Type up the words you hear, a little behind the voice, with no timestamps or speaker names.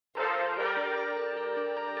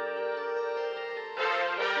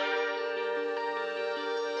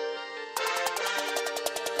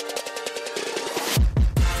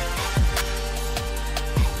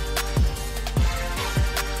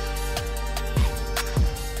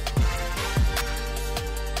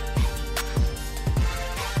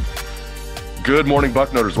Good morning,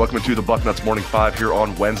 Bucknutters. Welcome to the Bucknuts Morning 5 here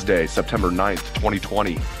on Wednesday, September 9th,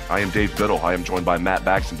 2020. I am Dave Biddle. I am joined by Matt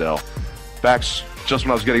Baxendell. Bax, just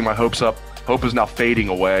when I was getting my hopes up, hope is now fading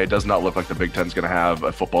away. It does not look like the Big Ten's going to have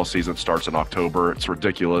a football season that starts in October. It's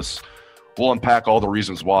ridiculous. We'll unpack all the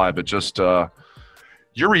reasons why, but just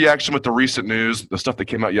your reaction with the recent news, the stuff that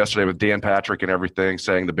came out yesterday with Dan Patrick and everything,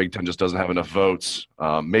 saying the Big Ten just doesn't have enough votes.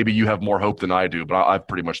 Maybe you have more hope than I do, but I've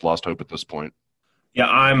pretty much lost hope at this point. Yeah,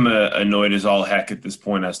 I'm annoyed as all heck at this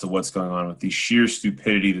point as to what's going on with the sheer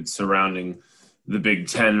stupidity that's surrounding the Big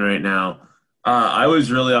Ten right now. I was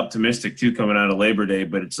really optimistic, too, coming out of Labor Day,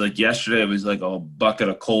 but it's like yesterday it was like a bucket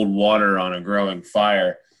of cold water on a growing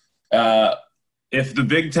fire. If the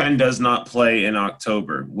Big Ten does not play in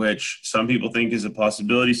October, which some people think is a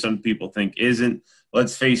possibility, some people think isn't,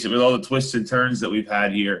 let's face it, with all the twists and turns that we've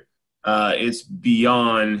had here, it's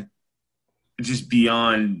beyond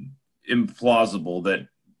implausible that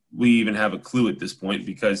we even have a clue at this point,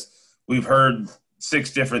 because we've heard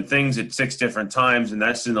 6 different things at 6 different times, and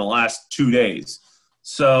that's in the last 2 days.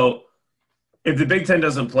 So if the Big Ten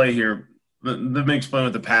doesn't play here, let me explain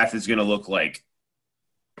what the path is going to look like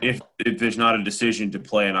if there's not a decision to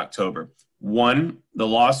play in October. One, the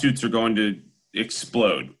lawsuits are going to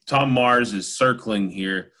explode. Tom Mars is circling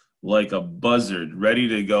here like a buzzard, ready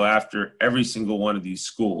to go after every single one of these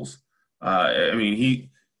schools.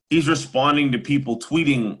 He's responding to people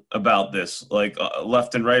tweeting about this, like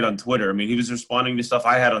left and right on Twitter. I mean, he was responding to stuff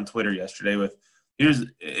I had on Twitter yesterday with,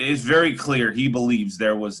 it's very clear he believes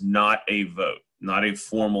there was not a vote, not a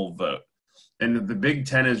formal vote. And the Big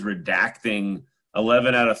Ten is redacting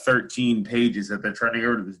 11 out of 13 pages that they're trying to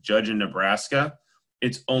go to this judge in Nebraska.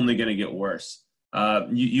 It's only going to get worse.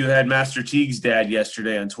 You had Master Teague's dad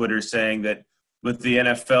yesterday on Twitter saying that with the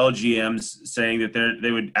NFL GMs saying that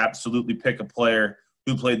they would absolutely pick a player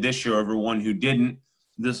who played this year over one who didn't.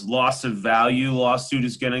 This loss of value lawsuit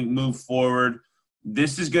is going to move forward.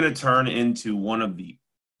 This is going to turn into one of the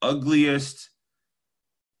ugliest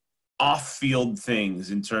off-field things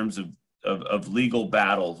in terms of legal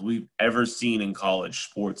battles we've ever seen in college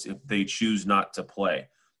sports if they choose not to play.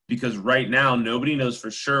 Because right now, nobody knows for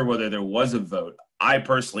sure whether there was a vote. I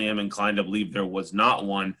personally am inclined to believe there was not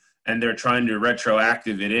one, and they're trying to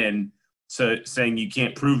retroactive it in, so saying you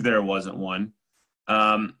can't prove there wasn't one.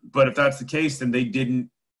 But if that's the case, then they didn't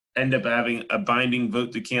end up having a binding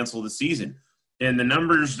vote to cancel the season. And the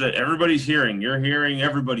numbers that everybody's hearing, you're hearing,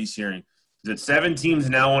 everybody's hearing, is that 7 teams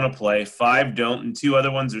now want to play, 5 don't, and 2 other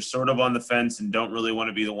ones are sort of on the fence and don't really want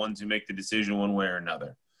to be the ones who make the decision one way or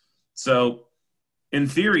another. So in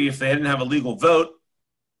theory, if they didn't have a legal vote,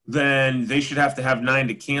 then they should have to have 9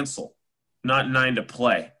 to cancel, not 9 to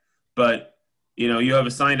play. But, you have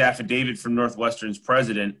a signed affidavit from Northwestern's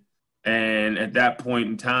president, and at that point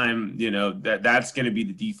in time, that's going to be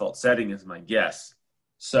the default setting is my guess.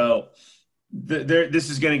 So this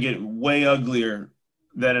is going to get way uglier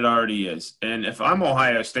than it already is. And if I'm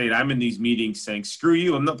Ohio State, I'm in these meetings saying, screw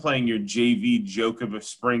you, I'm not playing your JV joke of a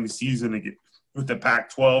spring season with the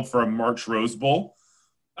Pac-12 for a March Rose Bowl.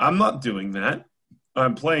 I'm not doing that.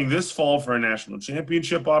 I'm playing this fall for a national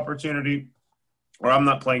championship opportunity, or I'm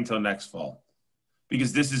not playing till next fall,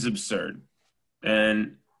 because this is absurd.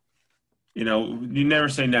 And you never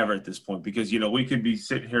say never at this point, because, we could be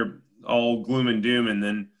sitting here all gloom and doom, and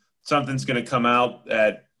then something's going to come out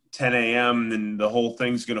at 10 a.m. and the whole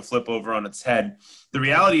thing's going to flip over on its head. The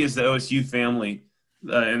reality is the OSU family,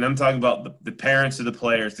 and I'm talking about the parents of the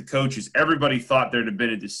players, the coaches, everybody thought there'd have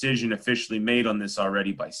been a decision officially made on this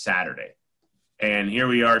already by Saturday. And here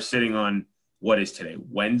we are sitting on, what is today,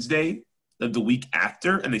 Wednesday of the week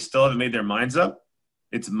after, and they still haven't made their minds up.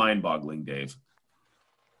 It's mind-boggling, Dave.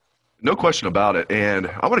 No question about it. And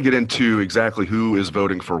I want to get into exactly who is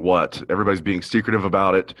voting for what. Everybody's being secretive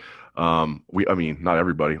about it. Not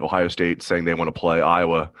everybody. Ohio State saying they want to play,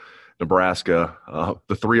 Iowa, Nebraska,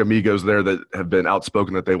 the 3 amigos there that have been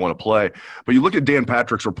outspoken that they want to play. But you look at Dan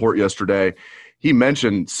Patrick's report yesterday, he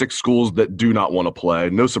mentioned 6 schools that do not want to play.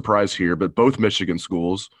 No surprise here, but both Michigan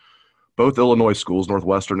schools, both Illinois schools,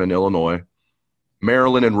 Northwestern and Illinois,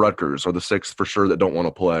 Maryland and Rutgers are the 6 for sure that don't want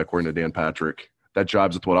to play, according to Dan Patrick. That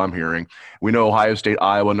jives with what I'm hearing. We know Ohio State,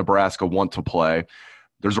 Iowa, Nebraska want to play.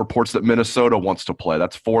 There's reports that Minnesota wants to play.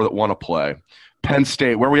 That's 4 that want to play. Penn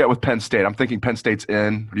State, where are we at with Penn State? I'm thinking Penn State's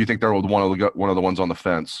in. Or do you think they're one of the ones on the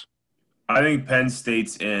fence? I think Penn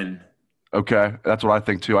State's in. Okay, that's what I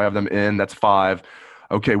think too. I have them in. That's 5.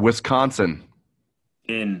 Okay, Wisconsin.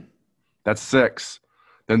 In. That's 6.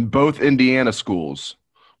 Then both Indiana schools.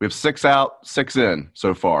 We have 6 out, 6 in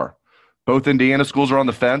so far. Both Indiana schools are on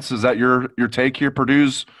the fence. Is that your take here?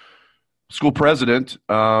 Purdue's school president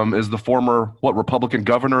is the former, what, Republican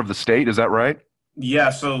governor of the state. Is that right? Yeah,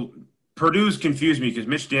 so Purdue's confused me because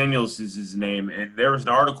Mitch Daniels is his name, and there was an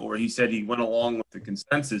article where he said he went along with the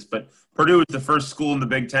consensus, but Purdue was the first school in the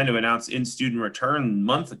Big Ten to announce in-student return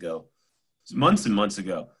months and months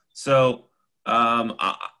ago. So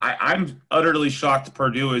I'm utterly shocked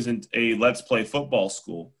Purdue isn't a let's play football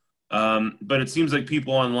school. But it seems like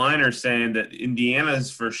people online are saying that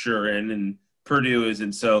Indiana's for sure in and Purdue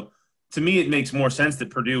isn't. So to me, it makes more sense that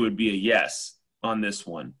Purdue would be a yes on this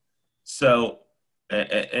one. So,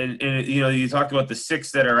 and you know, you talked about the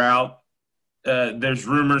six that are out. There's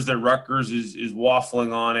rumors that Rutgers is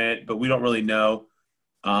waffling on it, but we don't really know.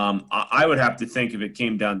 I would have to think if it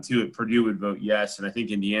came down to it, Purdue would vote yes, and I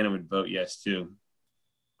think Indiana would vote yes too.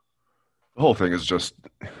 The whole thing is just,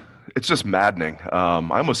 it's just maddening. I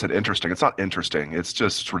almost said interesting. It's not interesting. It's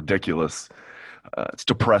just ridiculous. It's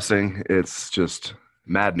depressing. It's just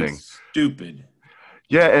maddening. It's stupid.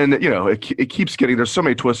 Yeah, and it keeps getting. There's so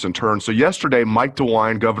many twists and turns. So yesterday, Mike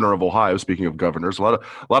DeWine, governor of Ohio. Speaking of governors, a lot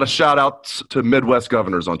of shout outs to Midwest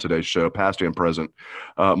governors on today's show, past and present.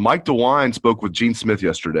 Mike DeWine spoke with Gene Smith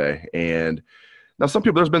yesterday, and now some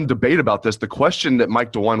people, there's been debate about this. The question that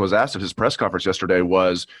Mike DeWine was asked at his press conference yesterday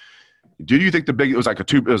was, "Do you think it was like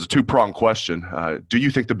it was a two-pronged question. Do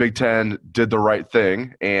you think the Big Ten did the right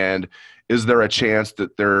thing, and is there a chance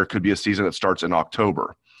that there could be a season that starts in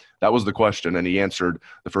October?" That was the question, and he answered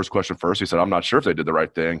the first question first. He said, "I'm not sure if they did the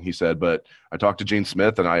right thing." He said, "But I talked to Gene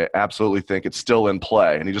Smith, and I absolutely think it's still in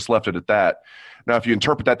play." And he just left it at that. Now, if you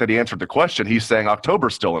interpret that he answered the question, he's saying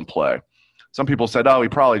October's still in play. Some people said, "Oh, he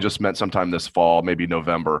probably just meant sometime this fall, maybe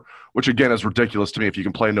November," which, again, is ridiculous to me. If you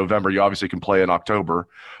can play in November, you obviously can play in October.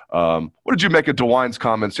 What did you make of DeWine's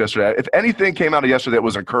comments yesterday? If anything came out of yesterday that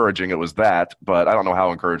was encouraging, it was that, but I don't know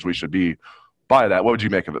how encouraged we should be by that. What would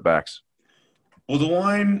you make of it, Bax? Well,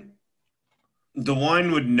 DeWine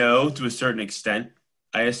would know to a certain extent.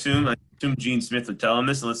 I assume Gene Smith would tell him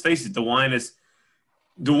this. And let's face it, DeWine,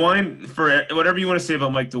 for whatever you want to say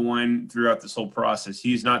about Mike DeWine throughout this whole process,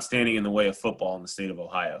 he's not standing in the way of football in the state of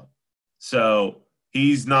Ohio. So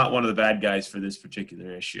he's not one of the bad guys for this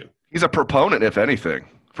particular issue. He's a proponent, if anything,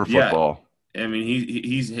 for football. Yeah. I mean,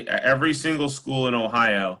 he's every single school in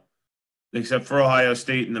Ohio, except for Ohio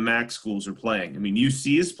State and the MAC schools, are playing. I mean,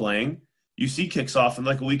 UC is playing. UC kicks off in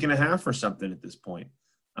like a week and a half or something at this point.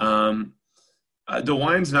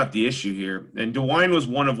 DeWine's not the issue here. And DeWine was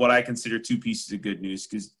one of what I consider two pieces of good news,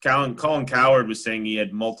 because Colin Cowherd was saying he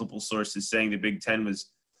had multiple sources saying the Big Ten was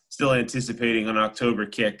still anticipating an October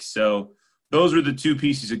kick. So those were the two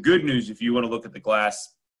pieces of good news if you want to look at the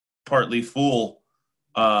glass partly full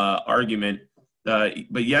argument.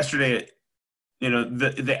 But yesterday,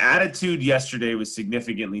 the attitude yesterday was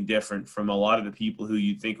significantly different from a lot of the people who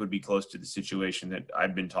you'd think would be close to the situation that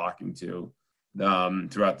I've been talking to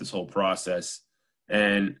throughout this whole process.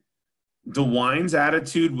 And DeWine's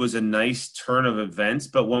attitude was a nice turn of events,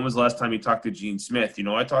 but when was the last time you talked to Gene Smith?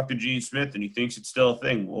 I talked to Gene Smith and he thinks it's still a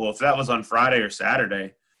thing. Well, if that was on Friday or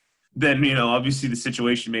Saturday, then, obviously the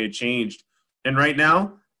situation may have changed. And right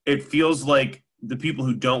now, it feels like the people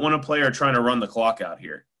who don't want to play are trying to run the clock out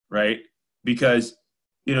here, right? Because,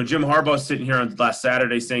 Jim Harbaugh's sitting here on last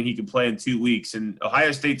Saturday saying he could play in 2 weeks, and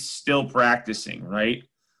Ohio State's still practicing, right?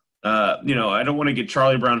 I don't want to get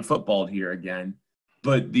Charlie Brown footballed here again,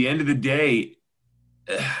 but at the end of the day,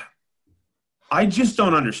 I just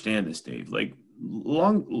don't understand this, Dave. Like,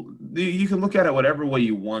 you can look at it whatever way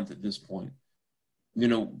you want at this point.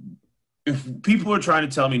 If people are trying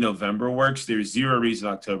to tell me November works, there's zero reason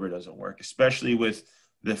October doesn't work, especially with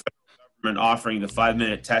the federal government offering the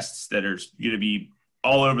 5-minute tests that are going to be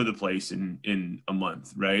all over the place in a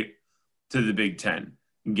month, right, to the Big Ten,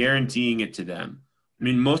 and guaranteeing it to them. I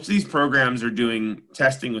mean, most of these programs are doing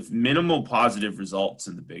testing with minimal positive results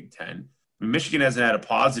in the Big Ten. I mean, Michigan hasn't had a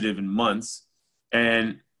positive in months,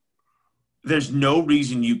 and there's no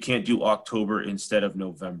reason you can't do October instead of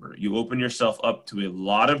November. You open yourself up to a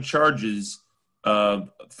lot of charges of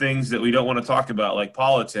things that we don't want to talk about, like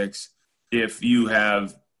politics, if you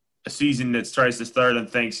have a season that tries to start on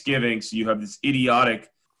Thanksgiving, so you have this idiotic,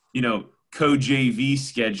 co-JV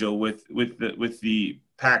schedule with the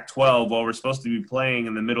Pac-12 while we're supposed to be playing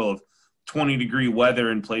in the middle of 20-degree weather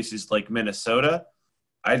in places like Minnesota.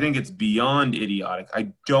 I think it's beyond idiotic.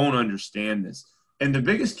 I don't understand this. And the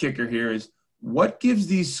biggest kicker here is, what gives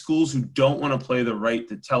these schools who don't want to play the right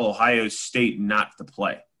to tell Ohio State not to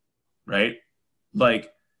play, right?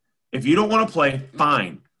 Like, if you don't want to play,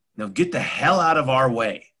 fine. Now get the hell out of our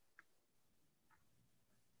way.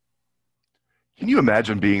 Can you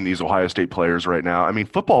imagine being these Ohio State players right now? I mean,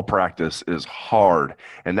 football practice is hard.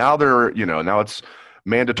 And now now it's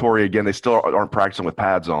mandatory again. They still aren't practicing with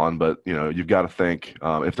pads on, but you've got to think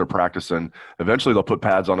if they're practicing, eventually they'll put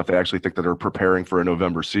pads on if they actually think that they're preparing for a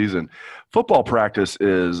November season. Football practice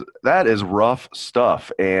is rough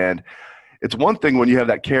stuff, and it's one thing when you have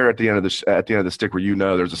that carrot at the end of the stick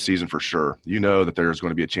where there's a season for sure. That there's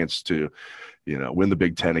going to be a chance to win the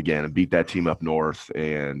Big Ten again and beat that team up north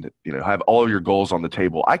and, have all of your goals on the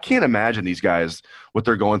table. I can't imagine these guys, what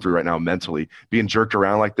they're going through right now mentally, being jerked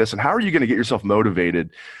around like this. And how are you going to get yourself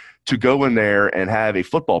motivated to go in there and have a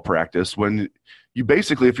football practice when you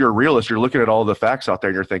basically, if you're a realist, you're looking at all the facts out there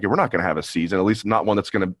and you're thinking, we're not going to have a season, at least not one that's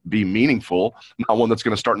going to be meaningful, not one that's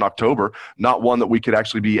going to start in October, not one that we could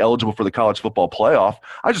actually be eligible for the college football playoff.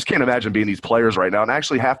 I just can't imagine being these players right now and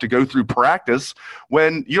actually have to go through practice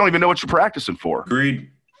when you don't even know what you're practicing for.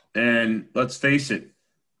 Agreed. And let's face it,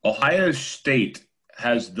 Ohio State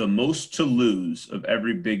has the most to lose of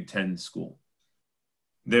every Big Ten school.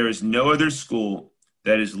 There is no other school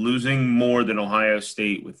that is losing more than Ohio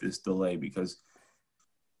State with this delay, because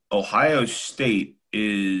Ohio State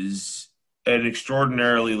is an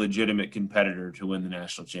extraordinarily legitimate competitor to win the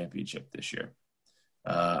national championship this year.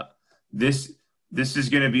 This is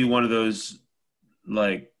going to be one of those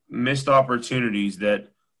missed opportunities that,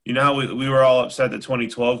 how we were all upset that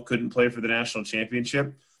 2012 couldn't play for the national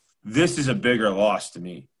championship. This is a bigger loss to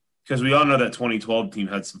me because we all know that 2012 team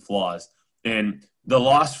had some flaws, and the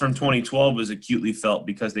loss from 2012 was acutely felt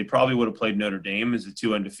because they probably would have played Notre Dame as the two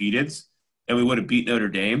undefeateds, and we would have beat Notre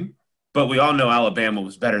Dame. But we all know Alabama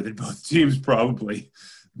was better than both teams probably.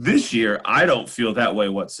 This year, I don't feel that way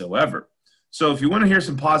whatsoever. So if you want to hear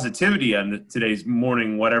some positivity on today's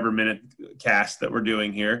morning, whatever minute cast that we're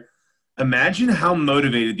doing here, imagine how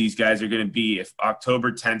motivated these guys are going to be if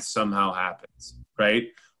October 10th somehow happens, right?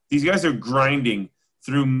 These guys are grinding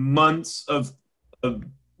through months of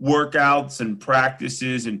workouts and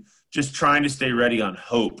practices and just trying to stay ready on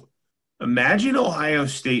hope. Imagine Ohio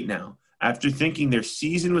State now, after thinking their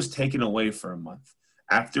season was taken away for a month,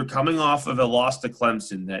 after coming off of a loss to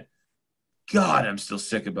Clemson that, God, I'm still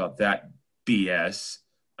sick about that BS,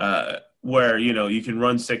 where, you can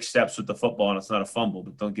run 6 steps with the football and it's not a fumble,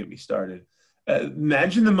 but don't get me started.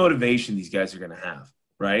 Imagine the motivation these guys are going to have,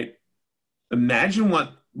 right? Imagine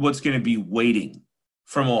what's going to be waiting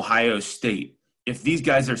from Ohio State if these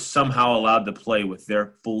guys are somehow allowed to play with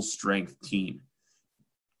their full-strength team.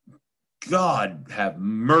 God have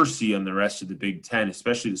mercy on the rest of the Big Ten,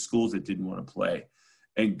 especially the schools that didn't want to play.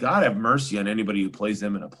 And God have mercy on anybody who plays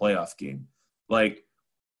them in a playoff game.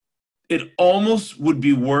 It almost would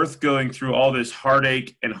be worth going through all this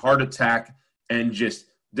heartache and heart attack and just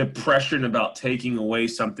depression about taking away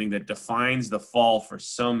something that defines the fall for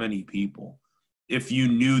so many people if you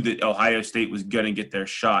knew that Ohio State was going to get their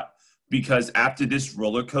shot. Because after this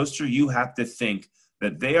roller coaster, you have to think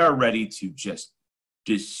that they are ready to just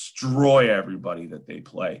destroy everybody that they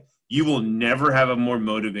play. You will never have a more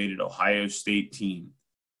motivated Ohio State team,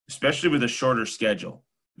 especially with a shorter schedule,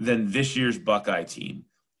 than this year's Buckeye team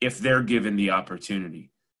if they're given the opportunity.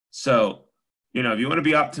 So, if you want to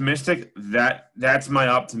be optimistic, that's my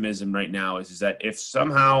optimism right now is that if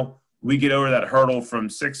somehow we get over that hurdle from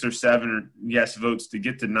 6 or 7 yes votes to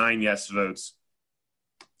get to 9 yes votes,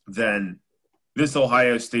 then this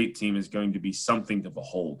Ohio State team is going to be something to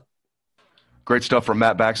behold. Great stuff from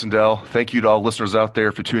Matt Baxendell. Thank you to all listeners out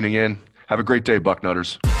there for tuning in. Have a great day,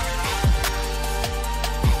 Bucknutters.